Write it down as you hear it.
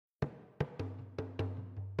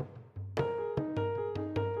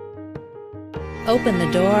Open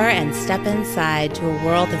the door and step inside to a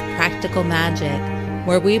world of practical magic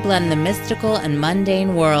where we blend the mystical and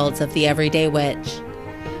mundane worlds of the everyday witch.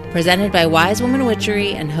 Presented by Wise Woman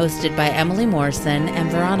Witchery and hosted by Emily Morrison and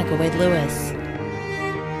Veronica Wade-Lewis.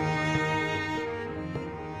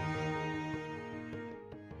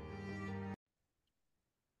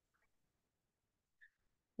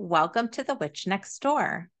 Welcome to The Witch Next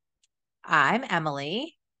Door. I'm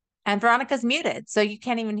Emily, and Veronica's muted, so you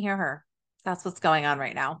can't even hear her. That's what's going on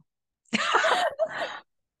right now.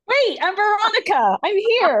 Wait, I'm Veronica. I'm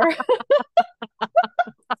here.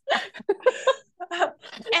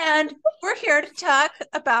 And we're here to talk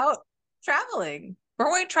about traveling. We're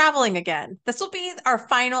going traveling again. This will be our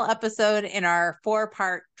final episode in our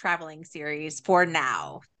 4-part traveling series for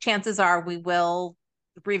now. Chances are we will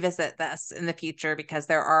revisit this in the future because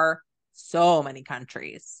there are so many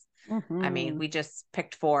countries. I mean, we just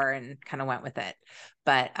picked 4 and kind of went with it.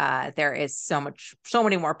 But there is so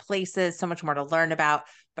many more places, so much more to learn about.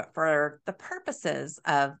 But for the purposes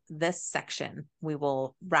of this section, we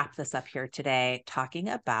will wrap this up here today talking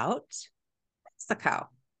about Mexico.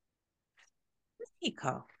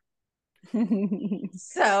 Mexico.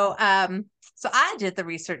 So I did the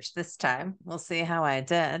research this time. We'll see how I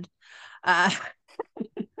did.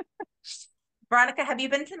 Veronica, have you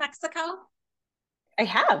been to Mexico? I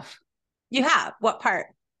have. You have? What part?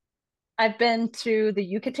 I've been to the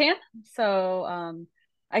Yucatan. So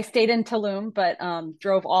I stayed in Tulum, but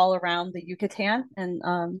drove all around the Yucatan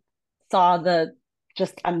and saw the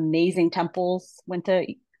just amazing temples, went to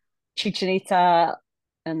Chichen Itza,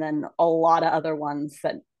 and then a lot of other ones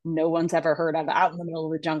that no one's ever heard of out in the middle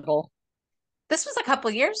of the jungle. This was a couple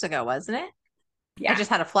years ago, wasn't it? Yeah. I just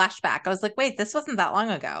had a flashback. I was like, wait, this wasn't that long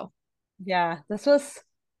ago. Yeah. This was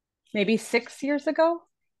maybe 6 years ago.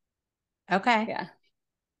 Okay. Yeah.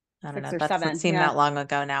 I don't know. 6 or That doesn't 7. seem Yeah. that long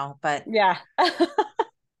ago now, but Yeah.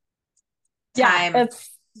 Yeah. time. It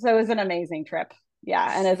was an amazing trip.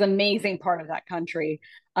 Yeah. And it's an amazing part of that country.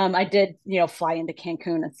 I did, fly into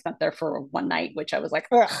Cancun and spent there for one night, which I was like,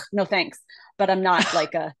 ugh, no thanks. But I'm not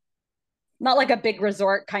like a big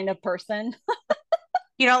resort kind of person.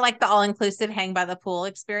 You don't like the all-inclusive hang by the pool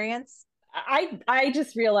experience? I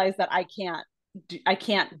just realized that I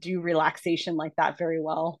can't do relaxation like that very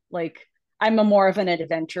well. Like I'm a more of an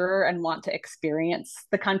adventurer and want to experience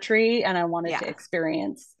the country, and I wanted to Yeah.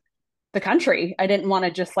 experience the country. I didn't want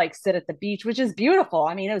to just like sit at the beach, which is beautiful.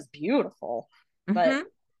 I mean, it was beautiful, but Mm-hmm.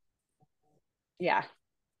 yeah.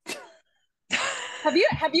 Have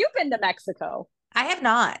you been to Mexico? I have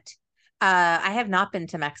not. I have not been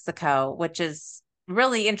to Mexico, which is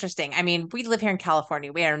really interesting. I mean, we live here in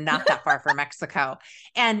California. We are not that far from Mexico.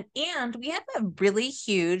 And we have a really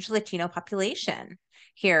huge Latino population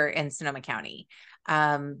here in Sonoma County.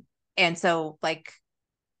 And so like,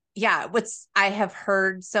 yeah, I have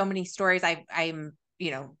heard so many stories. I'm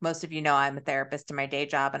most of I'm a therapist in my day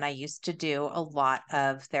job, and I used to do a lot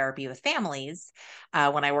of therapy with families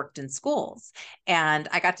when I worked in schools. And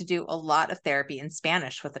I got to do a lot of therapy in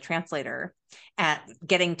Spanish with a translator and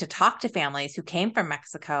getting to talk to families who came from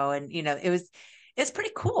Mexico. And, it's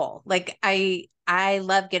pretty cool. Like I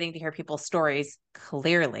love getting to hear people's stories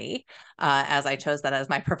clearly, as I chose that as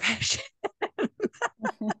my profession.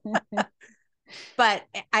 But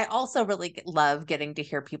I also really love getting to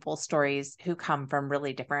hear people's stories who come from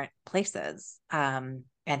really different places and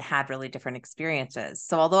had really different experiences.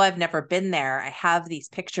 So although I've never been there, I have these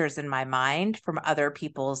pictures in my mind from other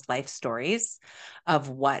people's life stories of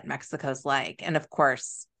what Mexico's like. And of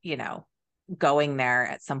course, going there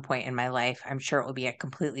at some point in my life, I'm sure it will be a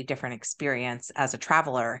completely different experience as a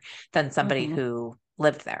traveler than somebody Mm-hmm. who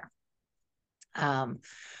lived there.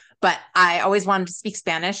 But I always wanted to speak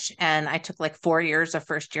Spanish, and I took like 4 years of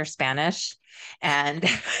first year Spanish, and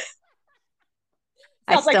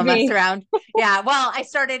I Sounds like still mess me. around. Yeah, well, I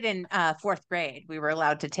started in 4th grade. We were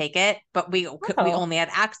allowed to take it, but we Oh, only had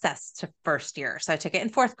access to first year. So I took it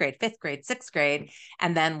in 4th grade, 5th grade, 6th grade,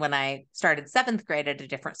 and then when I started 7th grade at a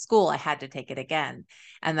different school, I had to take it again.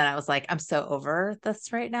 And then I was like, I'm so over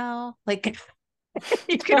this right now. Like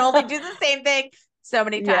you can only do the same thing so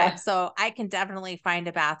many yeah, times. So I can definitely find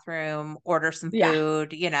a bathroom, order some yeah.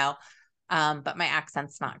 food, but my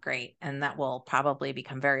accent's not great. And that will probably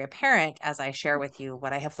become very apparent as I share with you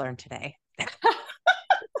what I have learned today.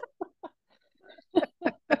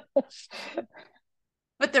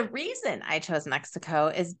 But the reason I chose Mexico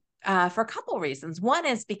is for a couple reasons. One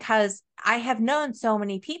is because I have known so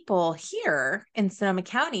many people here in Sonoma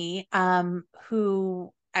County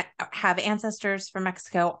who have ancestors from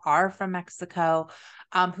Mexico, are from Mexico,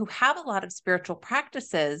 who have a lot of spiritual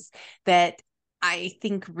practices that I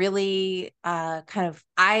think really kind of,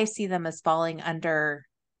 I see them as falling under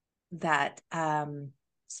that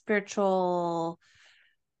spiritual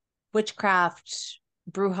witchcraft,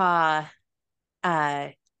 bruja uh,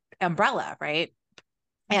 umbrella, right?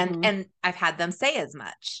 Mm-hmm. And I've had them say as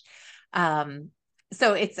much. Um,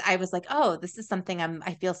 so I was like, oh, this is something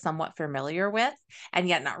I feel somewhat familiar with, and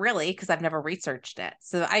yet not really, because I've never researched it.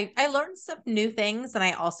 So I learned some new things, and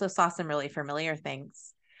I also saw some really familiar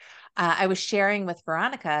things. I was sharing with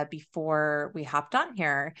Veronica before we hopped on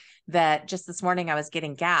here that just this morning I was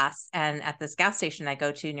getting gas, and at this gas station I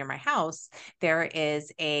go to near my house, there is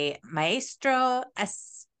a maestro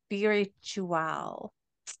espiritual,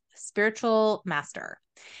 spiritual master,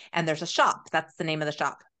 and there's a shop. That's the name of the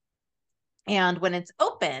shop. And when it's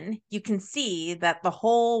open, you can see that the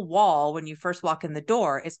whole wall, when you first walk in the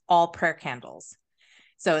door, is all prayer candles.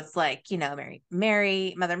 So it's like, Mother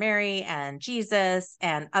Mary and Jesus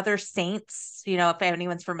and other saints. If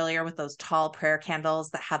anyone's familiar with those tall prayer candles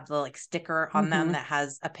that have the like sticker on them Mm-hmm. that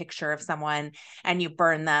has a picture of someone, and you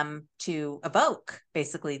burn them to evoke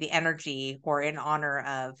basically the energy or in honor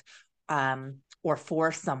of or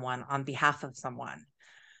for someone on behalf of someone,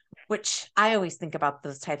 which I always think about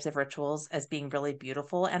those types of rituals as being really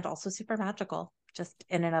beautiful and also super magical, just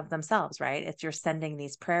in and of themselves, right? It's you're sending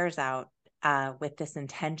these prayers out with this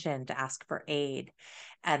intention to ask for aid.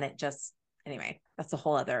 And it just, anyway, that's a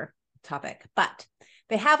whole other topic. But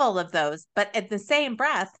they have all of those. But at the same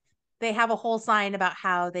breath, they have a whole sign about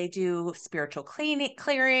how they do spiritual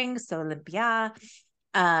clearing, so limpia,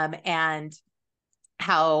 and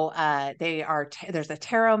how there's a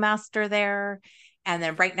tarot master there, and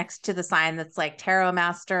then right next to the sign that's like tarot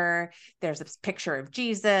master, there's a picture of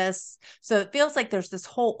Jesus. So it feels like there's this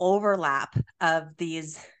whole overlap of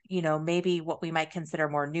these, maybe what we might consider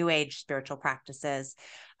more new age spiritual practices,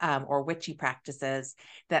 or witchy practices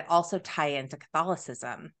that also tie into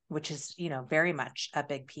Catholicism, which is very much a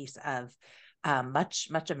big piece of much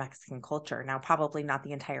of Mexican culture. Now, probably not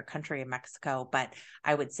the entire country of Mexico, but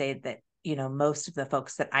I would say that most of the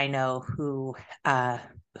folks that I know who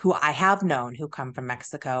I have known who come from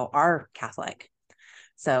Mexico are Catholic.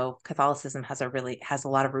 So Catholicism has a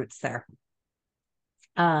lot of roots there.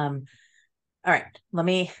 All right, let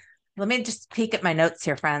me just peek at my notes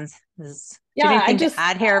here, friends. Do you Yeah, have anything to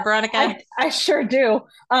add here, Veronica? I sure do.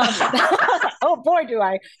 Oh boy, do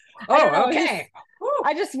I. I don't Oh, know. It's just okay. Whew.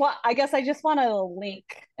 I guess I just want to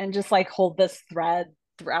link and just like hold this thread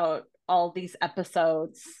throughout all these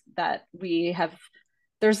episodes that we have.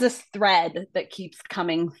 There's this thread that keeps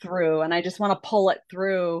coming through, and I just want to pull it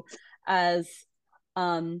through as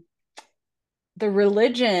um the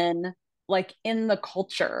religion, like in the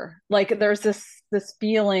culture. Like there's this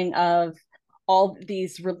feeling of all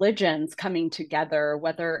these religions coming together,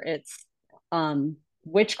 whether it's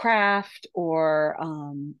witchcraft or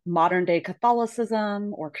modern day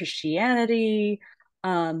Catholicism or Christianity.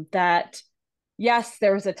 That yes,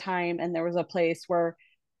 there was a time and there was a place where,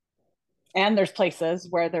 and there's places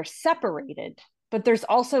where they're separated, but there's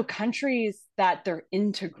also countries that they're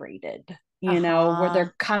integrated, where Uh-huh.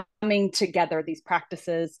 they're coming together, these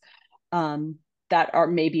practices um, that are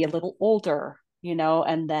maybe a little older,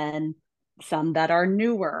 and then some that are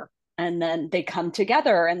newer. And then they come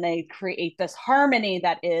together and they create this harmony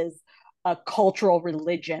that is a cultural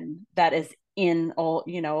religion that is in all,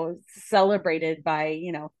 celebrated by,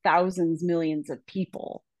 thousands, millions of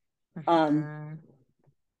people. Um, Mhm.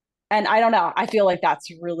 and I don't know, I feel like that's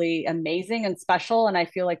really amazing and special. And I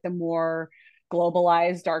feel like the more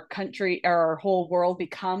globalized our country or our whole world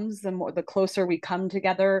becomes, the closer we come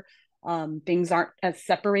together. Things aren't as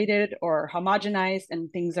separated or homogenized,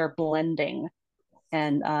 and things are blending.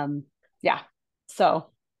 And yeah, so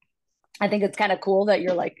I think it's kind of cool that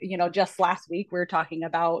you're like, just last week we were talking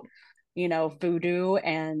about, voodoo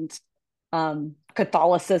and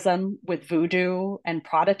Catholicism with voodoo and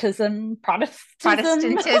Protestantism,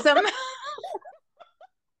 Protestantism.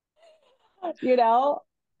 you know,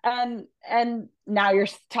 and now you're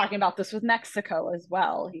talking about this with Mexico as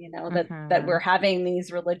well, that we're Mhm. having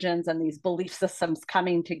these religions and these belief systems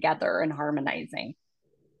coming together and harmonizing.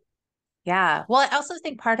 Yeah. Well, I also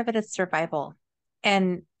think part of it is survival.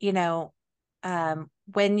 And,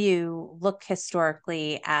 when you look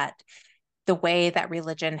historically at the way that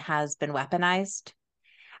religion has been weaponized,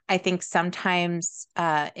 I think sometimes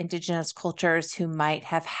indigenous cultures who might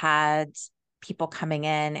have had people coming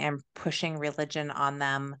in and pushing religion on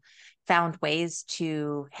them found ways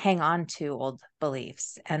to hang on to old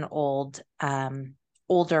beliefs and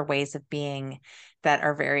older ways of being that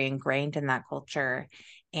are very ingrained in that culture.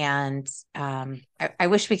 And I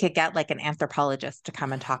wish we could get like an anthropologist to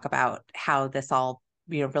come and talk about how this all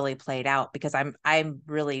really played out, because I'm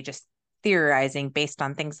really just theorizing based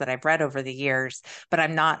on things that I've read over the years, but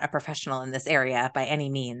I'm not a professional in this area by any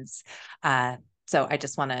means. So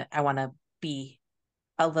I want to be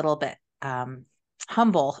a little bit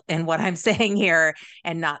humble in what I'm saying here,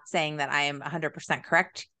 and not saying that I am 100%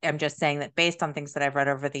 correct. I'm just saying that based on things that I've read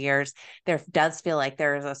over the years, there does feel like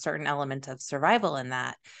there is a certain element of survival in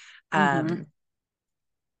that. Mm-hmm. Um,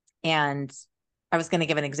 and I was going to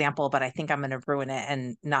give an example, but I think I'm going to ruin it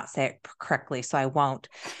and not say it correctly, so I won't.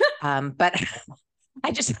 But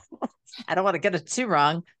I just, I don't want to get it too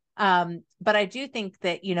wrong. But I do think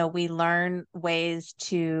that, we learn ways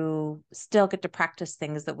to still get to practice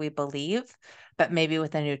things that we believe, but maybe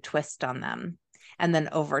with a new twist on them. And then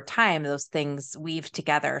over time, those things weave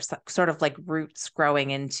together, sort of like roots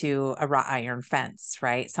growing into a wrought iron fence,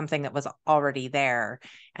 right? Something that was already there.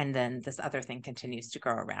 And then this other thing continues to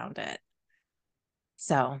grow around it.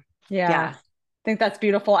 So, Yeah, yeah. I think that's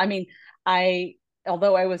beautiful. I mean,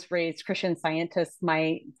 although I was raised Christian Scientist,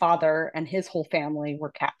 my father and his whole family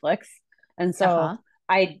were Catholics. And Uh-huh. so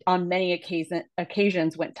I, on many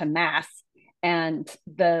occasions, went to mass, and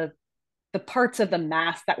the parts of the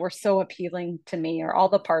mass that were so appealing to me are all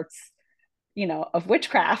the parts, of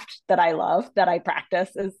witchcraft that I love, that I practice,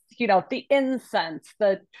 is, the incense, Hmm.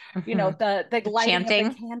 the The lighting of the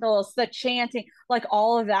chanting, candles, the chanting, like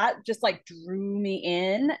all of that just like drew me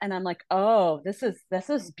in. And I'm like, oh, this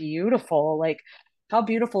is beautiful. Like, how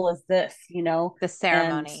beautiful is this, the and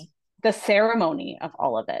ceremony. the ceremony of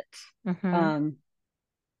all of it. Hmm. Um,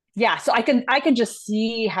 yeah, so I can just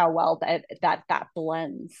see how well that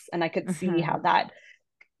blends, and I could see how Hmm. that,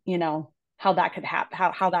 how that could happen,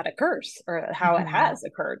 how that occurs, or how it Hmm. has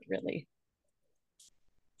occurred, really.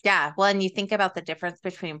 Yeah. Well, and you think about the difference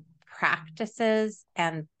between practices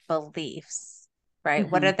and beliefs, right?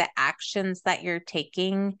 What are Hmm. the actions that you're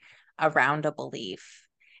taking around a belief?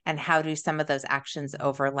 And how do some of those actions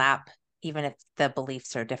overlap, even if the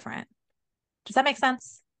beliefs are different? Does that make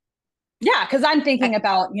sense? Yeah, because I'm thinking I,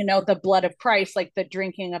 about, the blood of Christ, like the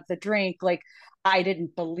drinking of the drink. Like, I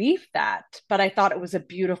didn't believe that, but I thought it was a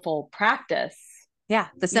beautiful practice. yeah,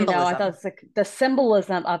 the I thought symbolism. it's like the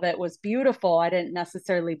symbolism of it was beautiful. I didn't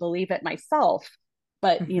necessarily believe it myself,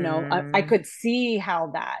 but I Hmm. could see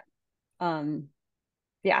how that,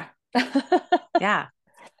 yeah. Yeah.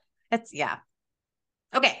 Yeah.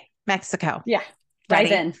 Okay. Mexico. Yeah, dive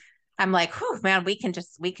Ready? in. I'm like, whew, man, we can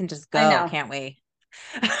just I go, know. can't we?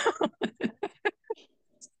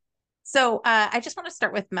 So I just want to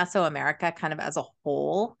start with Mesoamerica kind of as a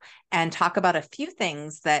whole and talk about a few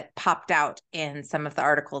things that popped out in some of the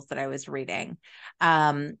articles that I was reading.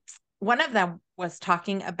 Um, One of them was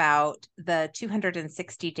talking about the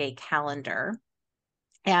 260-day calendar.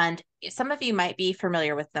 And some of you might be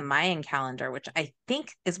familiar with the Mayan calendar, which I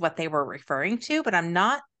think is what they were referring to, but I'm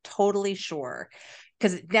not totally sure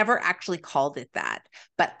because it never actually called it that.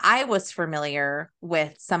 But I was familiar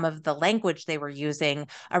with some of the language they were using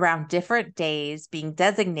around different days being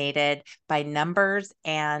designated by numbers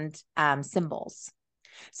and symbols.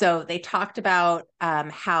 So they talked about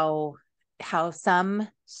how some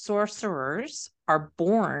sorcerers are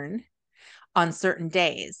born on certain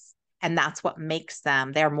days. And that's what makes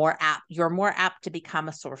them, they're more apt, you're more apt to become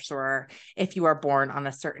a sorcerer if you are born on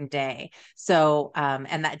a certain day. So,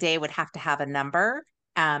 and that day would have to have a number,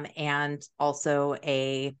 and also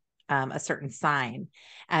a certain sign.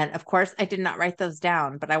 And of course, I did not write those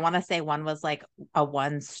down, but I want to say one was like a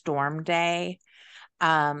one storm day.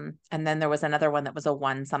 And then there was another one that was a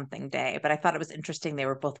one something day, but I thought it was interesting. They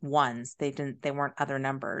were both ones. They weren't other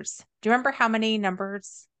numbers. Do you remember how many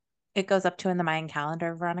numbers it goes up to in the Mayan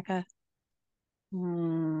calendar, Veronica?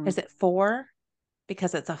 Hmm. Is it four?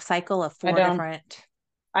 Because it's a cycle of I four don't. different.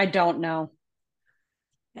 I don't know.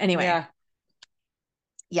 Anyway, Yeah.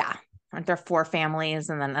 yeah. Aren't there four families?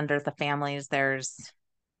 And then under the families, there's,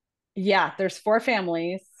 Yeah. There's four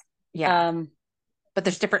families. yeah, Um. but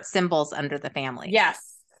there's different symbols under the families.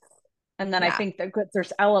 Yes. And then I Yeah. think that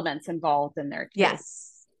there's elements involved in there too.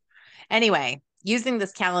 Yes. Anyway, using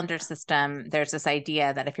this calendar system, there's this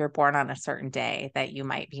idea that if you're born on a certain day, that you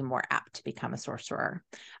might be more apt to become a sorcerer,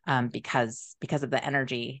 because of the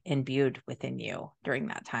energy imbued within you during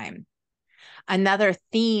that time. Another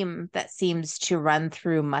theme that seems to run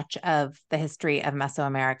through much of the history of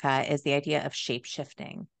Mesoamerica is the idea of shape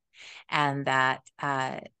shifting, and that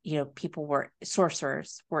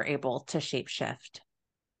sorcerers were able to shape shift,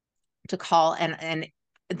 to call, and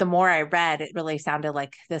the more I read, it really sounded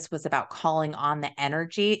like this was about calling on the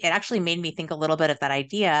energy. It actually made me think a little bit of that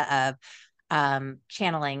idea of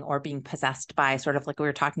channeling or being possessed by, sort of like we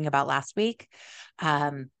were talking about last week.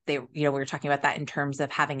 We were talking about that in terms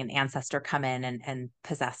of having an ancestor come in and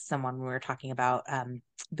possess someone. We were talking about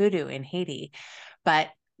voodoo in Haiti. But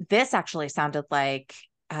this actually sounded like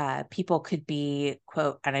people could be,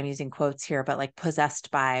 quote, and I'm using quotes here, but like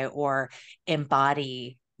possessed by or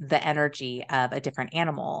embody the energy of a different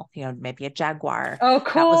animal, maybe a jaguar. Oh,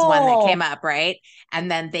 That was one that came cool. up, right? And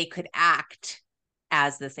then they could act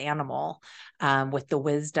as this animal with the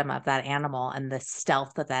wisdom of that animal and the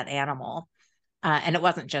stealth of that animal. And it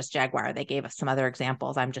wasn't just jaguar. They gave us some other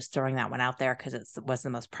examples. I'm just throwing that one out there because it was the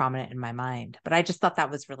most prominent in my mind. But I just thought that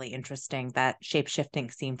was really interesting, that shape-shifting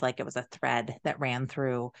seemed like it was a thread that ran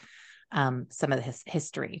through some of his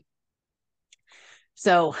history.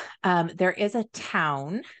 So there is a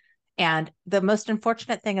town, and the most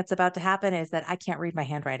unfortunate thing that's about to happen is that I can't read my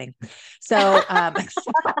handwriting. So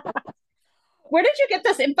Where did you get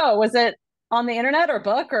this info? Was it on the internet or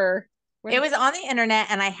book or where? it was on the internet,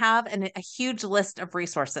 and I have a huge list of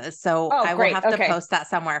resources. So Oh, I will great. have to Okay. post that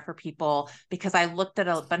somewhere for people because I looked at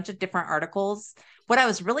a bunch of different articles. What I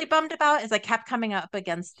was really bummed about is I kept coming up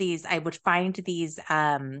against these. I would find these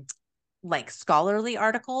like scholarly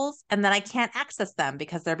articles, and then I can't access them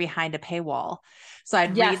because they're behind a paywall. So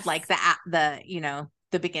I'd read like Yes. the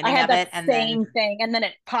I beginning had of that it, and then same thing. And then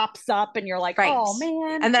it pops up and you're like, right. oh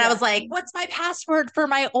man. And then I Yeah. was like, what's my password for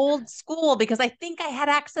my old school? Because I think I had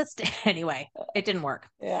access to anyway, it didn't work.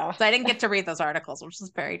 Yeah. So I didn't get to read those articles, which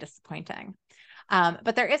is very disappointing.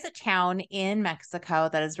 But there is a town in Mexico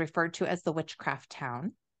that is referred to as the Witchcraft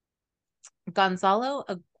town. Gonzalo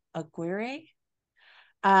Aguirre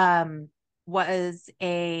was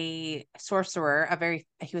a sorcerer,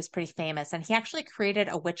 he was pretty famous, and he actually created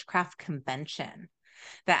a witchcraft convention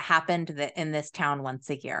that happened in this town once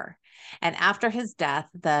a year. And after his death,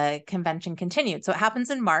 the convention continued. So it happens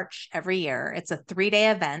in March every year. It's a 3-day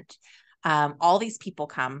event. All these people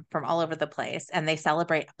come from all over the place, and they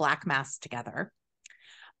celebrate Black Mass together.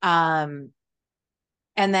 And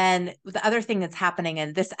then the other thing that's happening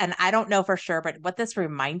in this, and I don't know for sure, but what this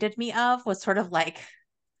reminded me of was sort of like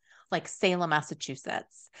Salem,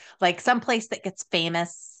 Massachusetts, like some place that gets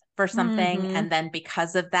famous for something. Mm-hmm. And then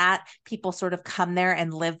because of that, people sort of come there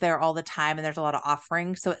and live there all the time. And there's a lot of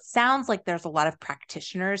offerings. So it sounds like there's a lot of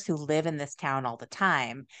practitioners who live in this town all the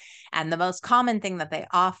time. And the most common thing that they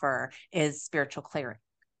offer is spiritual clearing,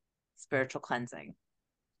 spiritual cleansing.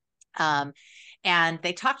 And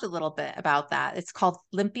they talked a little bit about that. It's called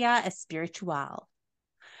Limpia Espiritual.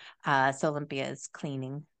 So Limpia is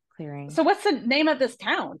cleaning, clearing. So what's the name of this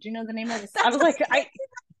town? Do you know the name of this? I was like,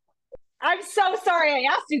 I'm so sorry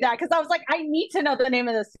I asked you that because I was like, I need to know the name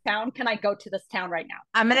of this town. Can I go to this town right now?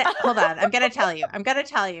 Hold on. I'm gonna tell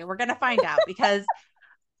you. We're gonna find out because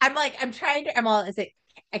I'm trying to.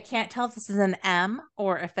 I can't tell if this is an M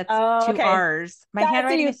or if it's Oh, two okay. R's. My That's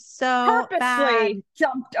handwriting you is so bad. purposely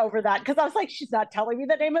jumped over that because I was like, she's not telling me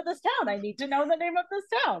the name of this town. I need to know the name of this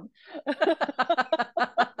town.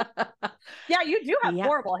 Yeah, you do have Yeah.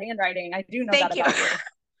 horrible handwriting. I do know that Thank you. about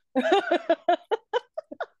you.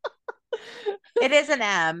 It is an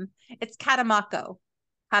M. It's Catemaco.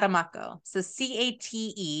 Catemaco. So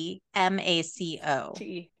Catemaco.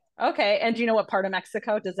 T. Okay. And do you know what part of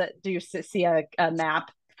Mexico does it? Do you see a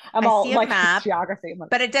map? I'm I all see a like map, geography. Like,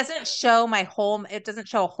 but it doesn't show my whole. It doesn't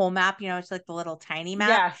show a whole map. It's like the little tiny map.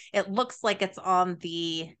 yeah. It looks like it's on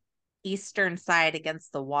the eastern side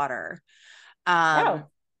against the water. Um, Oh,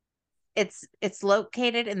 it's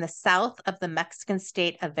located in the south of the Mexican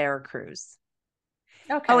state of Veracruz.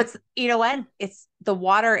 Oh, okay. it's you know what? It's the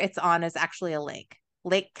water it's on is actually a lake,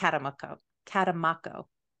 Lake Catemaco. Catemaco.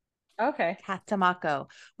 Okay. Catemaco,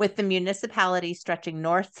 with the municipality stretching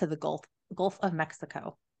north to the Gulf of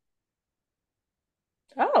Mexico.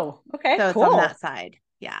 Oh, okay. So it's on that Cool. side.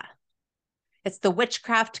 Yeah. It's the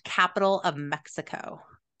witchcraft capital of Mexico.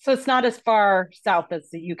 So it's not as far south as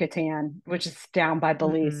the Yucatan, which is down by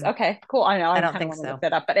Belize. Mm-mm, Okay, cool. I know. I I don't kind of think want to look so.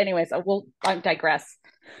 that up, but anyways, I digress.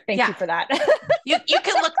 Thank you Yeah. for that. You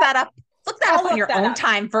can look that up. Look that I'll up on look your that own up.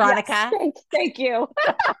 time, Yes, Veronica. thank you.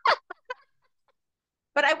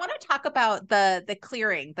 But I want to talk about the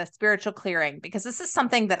clearing, the spiritual clearing, because this is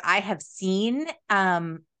something that I have seen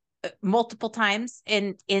multiple times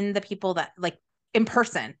in the people that like in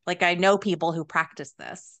person. Like I know people who practice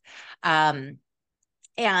this.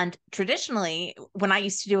 And traditionally, when I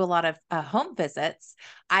used to do a lot of home visits,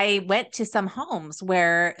 I went to some homes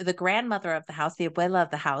where the grandmother of the house, the abuela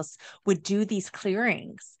of the house, would do these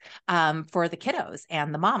clearings for the kiddos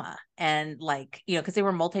and the mama. And like, because they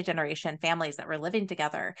were multi-generation families that were living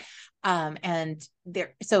together.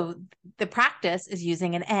 So the practice is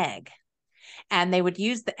using an egg. And they would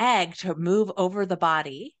use the egg to move over the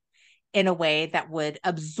body in a way that would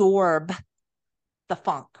absorb the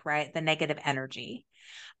funk, right? The negative energy.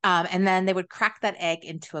 And then they would crack that egg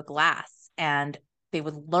into a glass, and they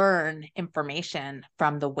would learn information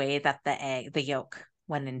from the way that the yolk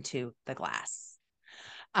went into the glass.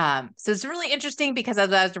 So it's really interesting because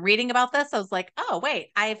as I was reading about this, I was like, oh,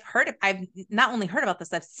 wait, I've not only heard about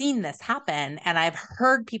this, I've seen this happen, and I've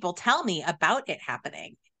heard people tell me about it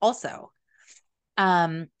happening also.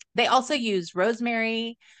 They also use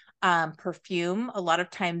rosemary, perfume. A lot of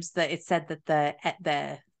times it's said that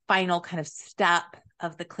the final kind of step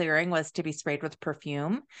of the clearing was to be sprayed with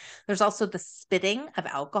perfume. There's also the spitting of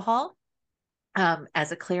alcohol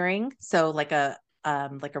as a clearing. So like a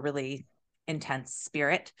really intense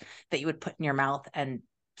spirit that you would put in your mouth and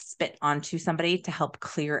spit onto somebody to help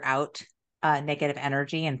clear out negative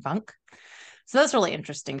energy and funk. So that's really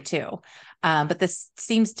interesting too. But this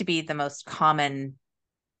seems to be the most common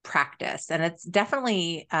practice, and it's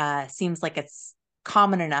definitely seems like it's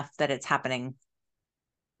common enough that it's happening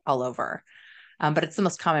all over. But it's the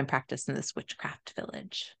most common practice in this witchcraft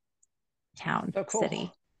village, town, So cool.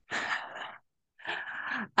 city.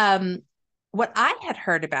 What I had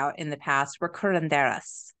heard about in the past were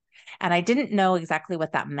curanderas, and I didn't know exactly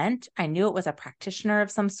what that meant. I knew it was a practitioner of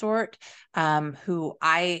some sort, who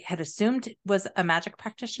I had assumed was a magic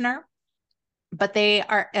practitioner. But they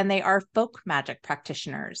are folk magic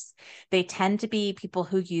practitioners. They tend to be people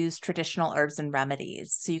who use traditional herbs and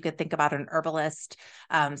remedies. So you could think about an herbalist,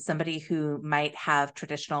 somebody who might have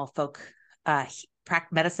traditional folk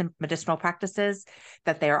medicinal practices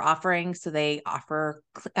that they are offering. So they offer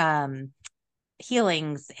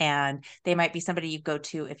healings, and they might be somebody you go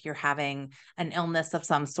to if you're having an illness of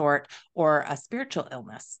some sort or a spiritual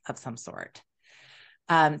illness of some sort.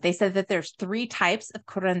 They said that there's 3 types of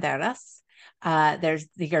curanderas. There's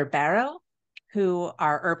the Gerbero, who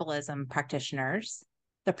are herbalism practitioners.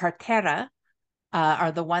 The Partera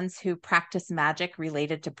are the ones who practice magic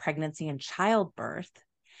related to pregnancy and childbirth.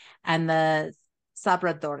 And the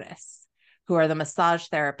Sabradores, who are the massage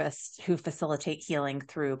therapists who facilitate healing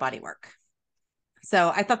through bodywork.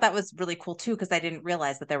 So I thought that was really cool too, because I didn't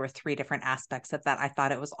realize that there were 3 different aspects of that. I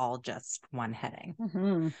thought it was all just one heading.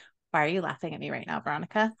 Mm-hmm. Why are you laughing at me right now,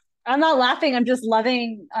 Veronica? I'm not laughing. I'm just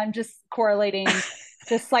correlating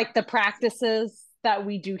just like the practices that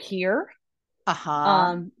we do here. Uh-huh.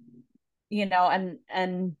 Um,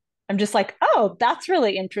 and I'm just like, oh, that's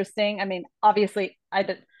really interesting. I mean, obviously I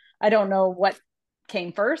don't know what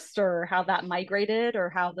came first or how that migrated or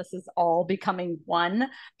how this is all becoming one,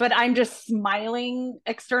 but I'm just smiling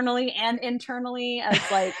externally and internally as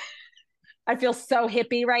like I feel so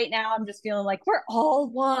hippie right now. I'm just feeling like we're all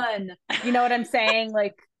one. You know what I'm saying?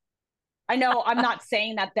 Like I know I'm not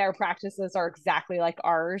saying that their practices are exactly like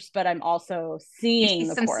ours, but I'm also You see seeing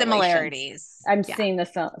the some correlations. similarities. I'm Yeah. seeing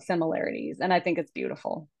the similarities, and I think it's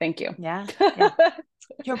beautiful. Thank you. Yeah. Yeah.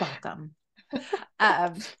 You're welcome.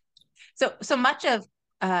 Um, so much of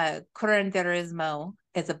curanderismo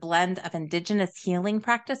is a blend of indigenous healing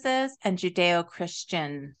practices and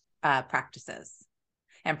Judeo-Christian practices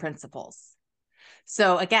and principles.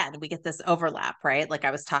 So again, we get this overlap, right? Like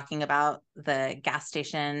I was talking about the gas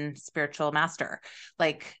station spiritual master.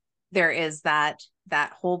 Like there is that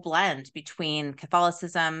whole blend between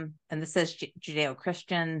Catholicism, and this is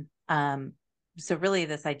Judeo-Christian. So really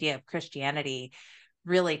this idea of Christianity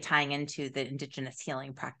really tying into the indigenous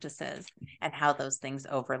healing practices and how those things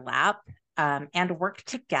overlap and work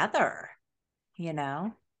together, you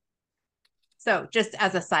know? So just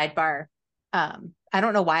as a sidebar, I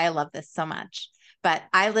don't know why I love this so much, but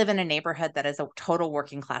I live in a neighborhood that is a total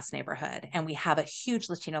working class neighborhood, and we have a huge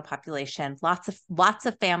Latino population, lots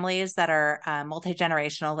of families that are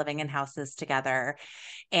multi-generational, living in houses together,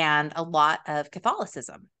 and a lot of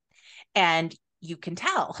Catholicism. And you can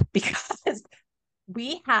tell because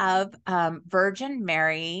we have Virgin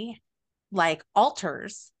Mary like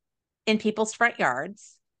altars in people's front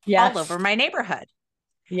yards all Yes. over my neighborhood.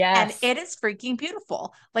 And Yes. it is freaking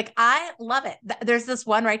beautiful. Like I love it. There's this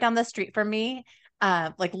one right down the street from me,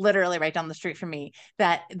 like literally right down the street from me,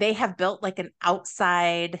 that they have built like an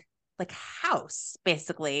outside like house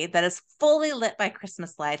basically that is fully lit by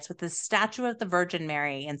Christmas lights with this statue of the Virgin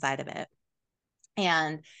Mary inside of it.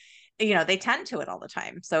 And they tend to it all the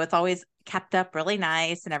time. So it's always kept up really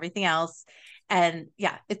nice and everything else. And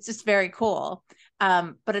yeah, it's just very cool.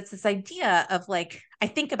 But it's this idea of like, I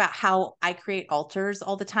think about how I create altars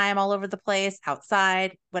all the time, all over the place,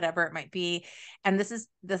 outside, whatever it might be. And this is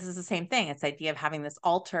the same thing. It's the idea of having this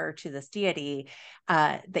altar to this deity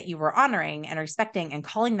that you were honoring and respecting and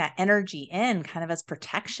calling that energy in kind of as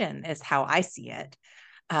protection is how I see it.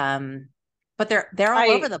 but they're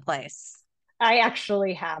all over I the place. I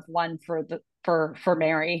actually have one for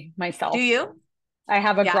Mary Do myself. you? I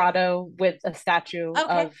have a Yeah. grotto with a statue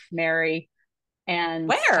Okay. of Mary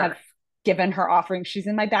and have Where? given her offering. She's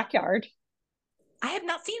in my backyard. I have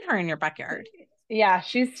not seen her in your backyard. Yeah,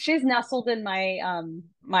 she's nestled in my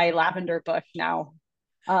lavender bush now.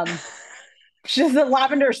 Um she's the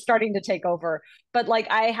lavender is starting to take over. But like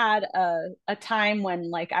I had a time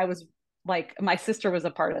when like I was like my sister was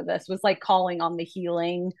a part of this, was like calling on the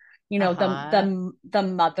healing, Uh-huh. the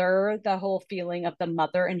mother, the whole feeling of the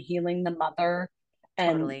mother and healing the mother.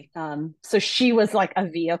 And Totally. so she was like a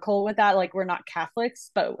vehicle with that. Like we're not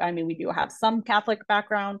Catholics, but I mean we do have some Catholic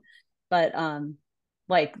background, but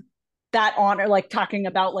like that honor, like talking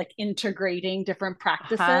about like integrating different Uh-huh.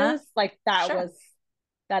 practices, like Sure.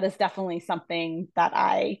 that is definitely something that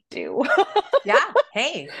I do. Yeah.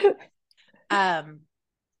 Hey. Um,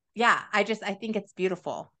 yeah, I think it's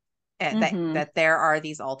beautiful that Mm-hmm. there are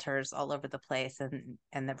these altars all over the place,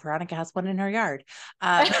 and that Veronica has one in her yard.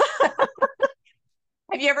 Um,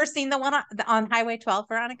 have you ever seen the one on Highway 12,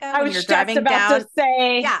 Veronica, I when you're was just driving about to down?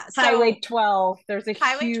 say Yeah, Highway so 12. There's a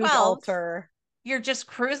Highway huge 12, altar. you're just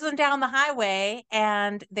cruising down the highway,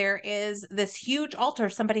 and there is this huge altar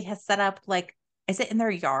somebody has set up, like, is it in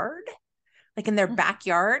their yard? Like in their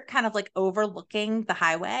backyard, kind of like overlooking the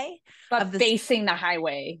highway of But this. facing the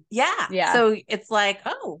highway. Yeah. Yeah. So it's like,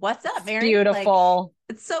 oh, what's up, It's Mary? Like, beautiful.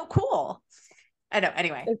 it's so cool. I know.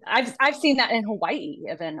 Anyway. I've seen that in Hawaii,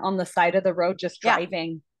 even on the side of the road, just Yeah.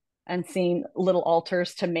 driving and seeing little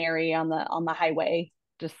altars to Mary on the highway,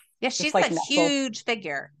 just Yeah. just She's a like nestled. huge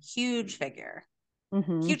figure,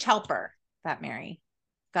 Mm-hmm. huge helper, that Mary.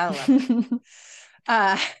 Gotta love her.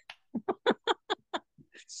 Uh,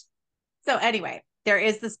 so anyway, there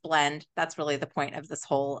is this blend. That's really the point of this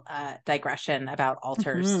whole digression about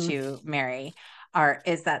altars Mm-hmm. to Mary,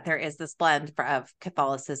 is that there is this blend of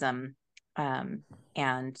Catholicism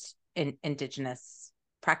and indigenous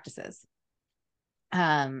practices.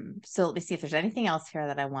 So let me see if there's anything else here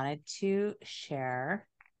that I wanted to share.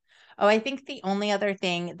 Oh, I think the only other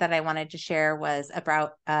thing that I wanted to share was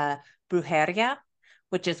about brujeria,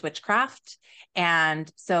 which is witchcraft. And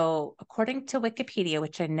so, according to Wikipedia,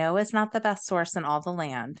 which I know is not the best source in all the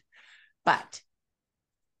land, but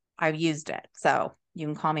I've used it. So you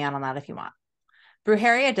can call me out on that if you want.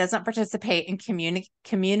 Brujeria doesn't participate in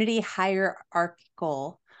community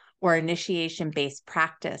hierarchical or initiation-based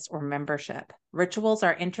practice or membership. Rituals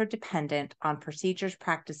are interdependent on procedures,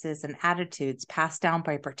 practices, and attitudes passed down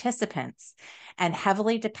by participants and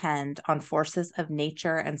heavily depend on forces of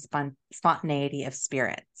nature and spontaneity of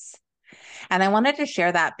spirits. And I wanted to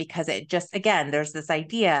share that because it just, again, there's this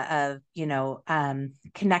idea of,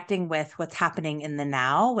 connecting with what's happening in the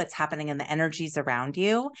now, what's happening in the energies around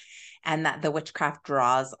you, and that the witchcraft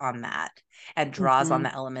draws on that and draws on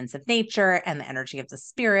Mm-hmm. the elements of nature and the energy of the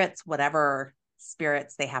spirits, whatever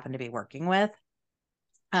spirits they happen to be working with.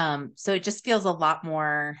 So it just feels a lot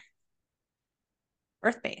more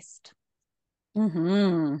earth-based,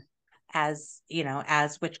 Mm-hmm. as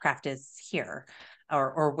witchcraft is here,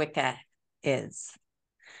 or Wicca is.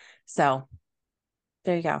 So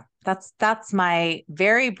there you go. That's my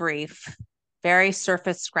very brief, very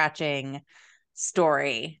surface scratching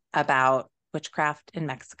story about witchcraft in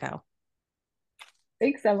Mexico.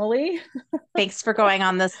 Thanks, Emily. Thanks for going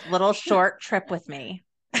on this little short trip with me.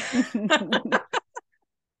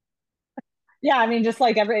 Yeah, I mean, just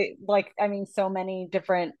like I mean, so many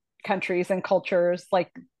different countries and cultures,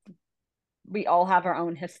 like we all have our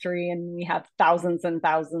own history and we have thousands and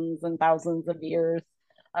thousands and thousands of years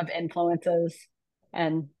of influences.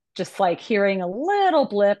 And just like hearing a little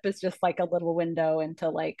blip is just like a little window into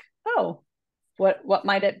like, oh, what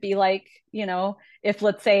might it be like, if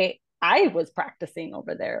let's say I was practicing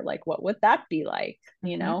over there, like what would that be like,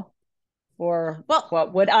 Mm-hmm. or Well,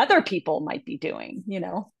 what would other people might be doing?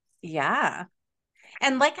 yeah.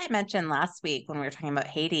 And like I mentioned last week when we were talking about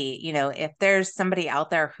Haiti, if there's somebody out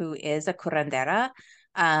there who is a curandera,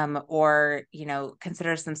 or,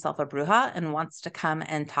 considers themselves a bruja and wants to come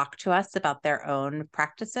and talk to us about their own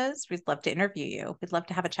practices, we'd love to interview you. We'd love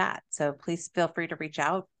to have a chat. So please feel free to reach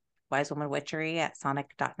out,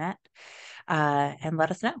 wisewomanwitchery@sonic.net, and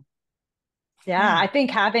let us know. Yeah, Yeah. I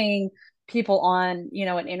think having people on,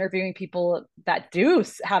 and interviewing people that do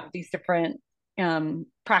have these different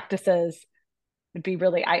practices would be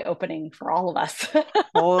really eye-opening for all of us.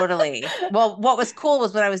 Totally. Well, what was cool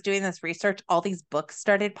was when I was doing this research, all these books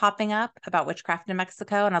started popping up about witchcraft in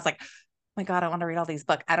Mexico. And I was like, oh my God, I want to read all these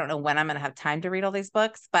books. I don't know when I'm going to have time to read all these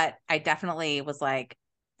books, but I definitely was like,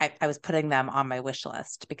 I was putting them on my wish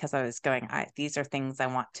list because I was going, these are things I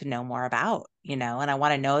want to know more about, and I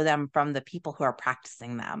want to know them from the people who are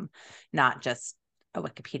practicing them, not just a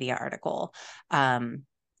Wikipedia article.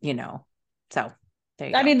 So there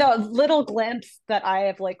you I go. mean, the little glimpse that I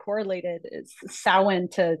have like correlated is Samhain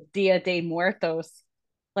to Dia de Muertos,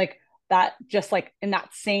 like that, just like in that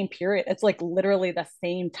same period. It's like literally the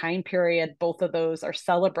same time period. Both of those are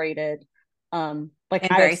celebrated. Like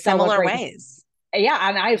In I have very similar celebrated, ways. yeah,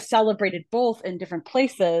 and I've celebrated both in different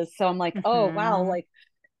places. So I'm like, oh wow, Mm-hmm. like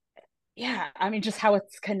yeah, I mean, just how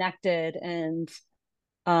it's connected and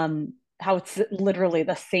how it's literally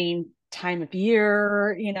the same time of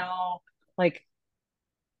year, like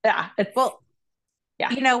yeah, it's Well,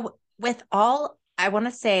 yeah. with all, I want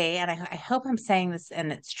to say, and I hope I'm saying this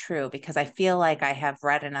and it's true because I feel like I have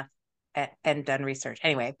read enough and done research.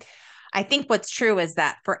 Anyway, I think what's true is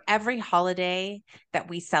that for every holiday that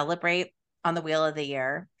we celebrate on the Wheel of the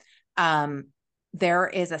Year, um, there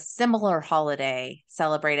is a similar holiday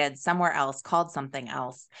celebrated somewhere else called something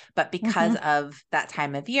else, but because Mm-hmm. of that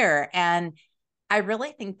time of year. And I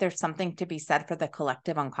really think there's something to be said for the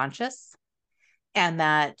collective unconscious, and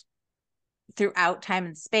that throughout time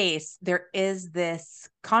and space, there is this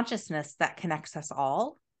consciousness that connects us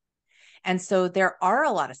all. And so there are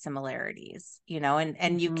a lot of similarities,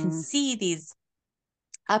 and you can Mm-hmm. see these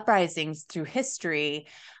uprisings through history,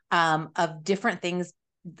 of different things,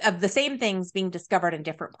 of the same things being discovered in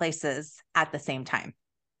different places at the same time.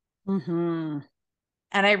 Mm-hmm.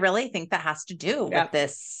 And I really think that has to do with Yep.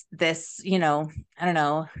 this, I don't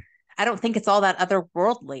know. I don't think it's all that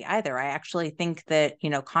otherworldly either. I actually think that,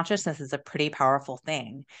 consciousness is a pretty powerful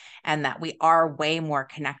thing, and that we are way more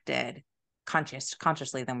connected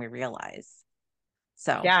consciously than we realize.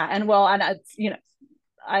 So, Yeah. And well, and it's,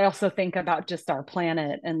 I also think about just our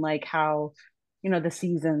planet and like how, the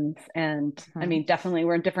seasons. And I mhm. mean, definitely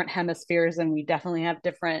we're in different hemispheres and we definitely have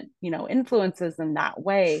different, influences in that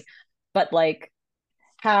way. But like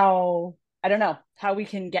how, I don't know, how we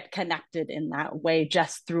can get connected in that way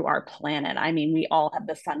just through our planet. I mean, we all have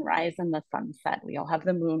the sunrise and the sunset, we all have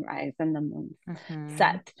the moonrise and the moon Mhm.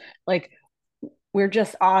 set. Like we're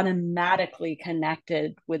just automatically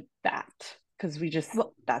connected with that because we just,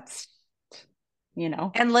 Well, that's, you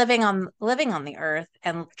know. and living on the earth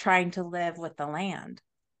and trying to live with the land.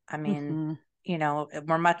 I mean, Mm-hmm.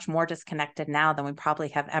 we're much more disconnected now than we probably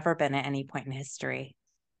have ever been at any point in history.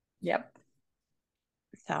 Yep.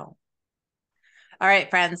 So, all right,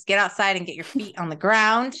 friends, get outside and get your feet on the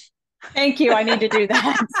ground. Thank you. I need to do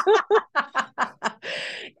that.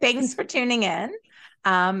 Thanks for tuning in.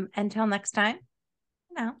 Until next time,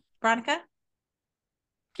 Veronica,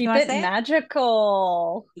 you Keep want to it say it?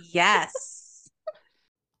 magical. Yes.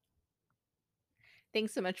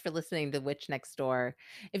 Thanks so much for listening to Witch Next Door.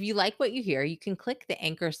 If you like what you hear, you can click the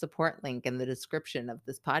Anchor support link in the description of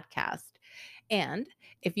this podcast. And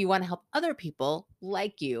if you want to help other people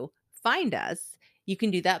like you find us, you can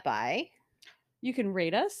do that by, You can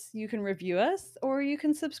rate us, you can review us, or you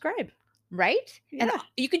can subscribe. right? And Yeah.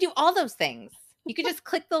 you could do all those things. You could just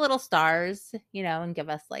click the little stars, and give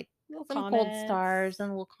us like Little some gold comments. stars and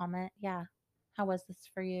a little comment. Yeah. How was this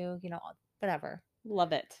for you? Whatever.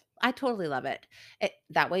 Love it. I totally love it.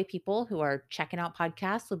 That way, people who are checking out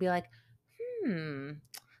podcasts will be like,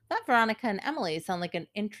 that Veronica and Emily sound like an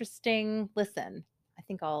interesting listen. I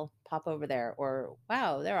think I'll pop over there. Or,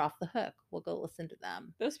 wow, they're off the hook. We'll go listen to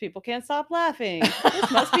them. Those people can't stop laughing. There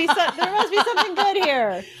must be something good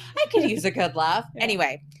here. I could use a good laugh. Yeah.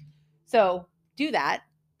 Anyway, so do that,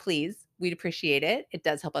 please. We'd appreciate it. It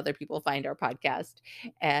does help other people find our podcast.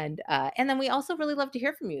 And then we also really love to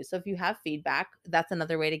hear from you. So if you have feedback, that's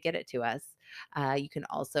another way to get it to us. You can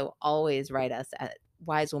also always write us at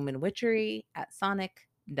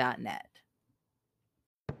wisewomanwitchery@sonic.net.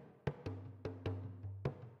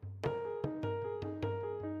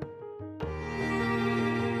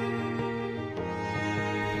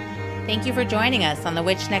 Thank you for joining us on The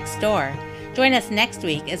Witch Next Door. Join us next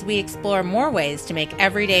week as we explore more ways to make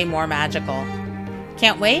every day more magical.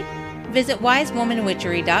 Can't wait? Visit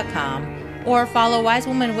wisewomanwitchery.com or follow Wise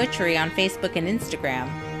Woman Witchery on Facebook and Instagram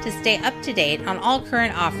to stay up to date on all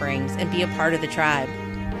current offerings and be a part of the tribe.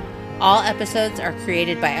 All episodes are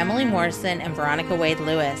created by Emily Morrison and Veronica Wade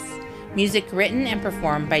Lewis. Music written and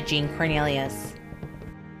performed by Jean Cornelius.